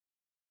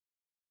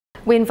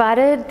We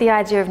invited the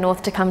Idea of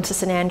North to come to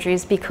St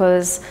Andrews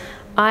because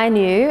I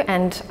knew,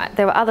 and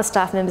there were other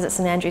staff members at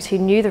St Andrews who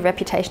knew the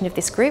reputation of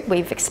this group.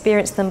 We've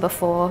experienced them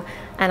before,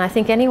 and I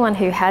think anyone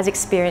who has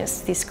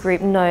experienced this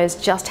group knows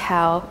just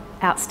how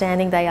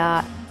outstanding they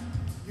are.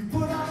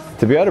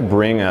 To be able to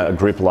bring a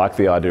group like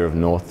the Idea of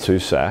North to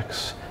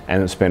Sax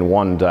and spend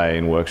one day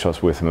in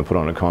workshops with them and put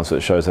on a concert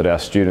shows that our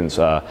students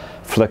are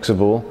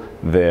flexible,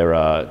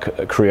 they're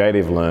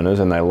creative learners,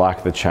 and they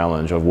like the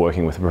challenge of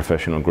working with a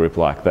professional group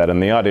like that.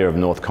 And the Idea of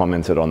North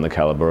commented on the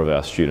calibre of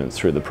our students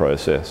through the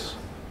process.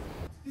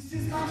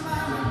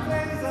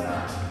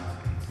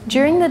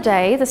 During the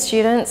day, the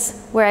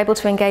students were able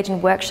to engage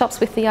in workshops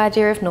with the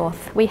Idea of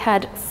North. We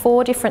had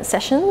 4 different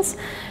sessions.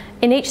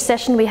 In each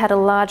session we had a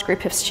large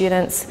group of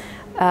students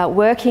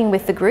working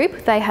with the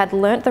group. They had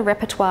learnt the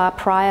repertoire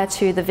prior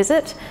to the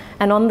visit,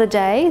 and on the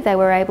day they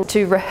were able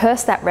to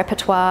rehearse that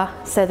repertoire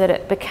so that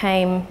it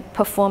became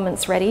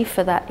performance ready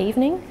for that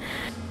evening.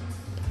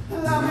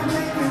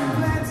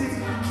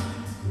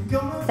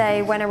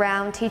 They went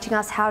around teaching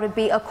us how to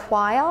be a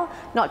choir,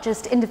 not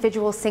just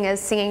individual singers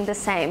singing the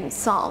same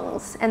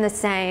songs and the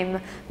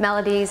same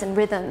melodies and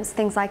rhythms,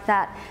 things like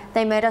that.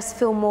 They made us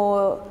feel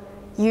more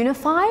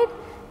unified.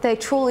 They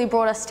truly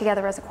brought us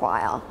together as a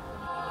choir.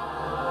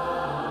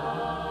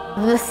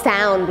 The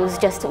sound was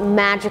just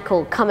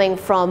magical coming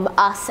from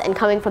us and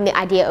coming from the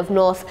Idea of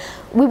North.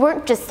 We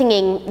weren't just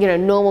singing,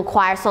 normal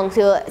choir songs.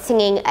 We were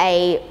singing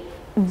a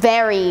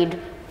varied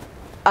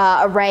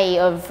array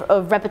of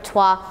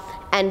repertoire,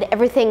 and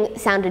everything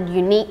sounded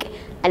unique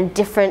and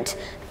different,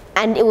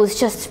 and it was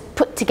just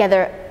put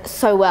together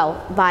so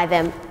well by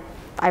them.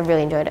 I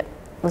really enjoyed it.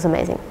 It was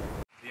amazing.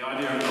 The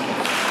Idea of North.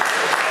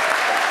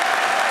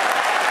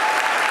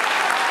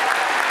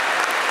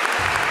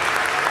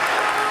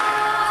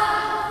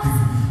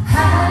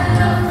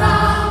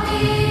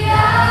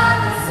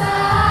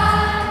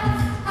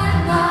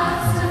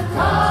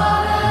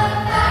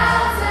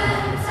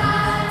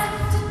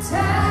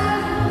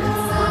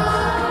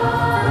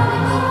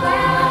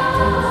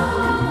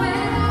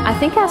 I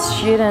think our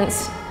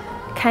students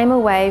came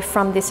away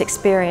from this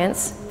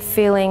experience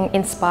feeling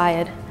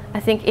inspired.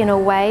 I think in a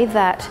way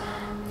that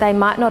they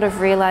might not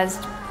have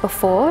realised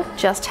before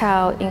just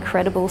how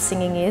incredible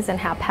singing is and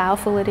how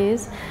powerful it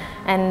is,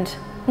 and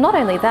not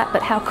only that,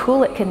 but how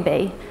cool it can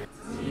be.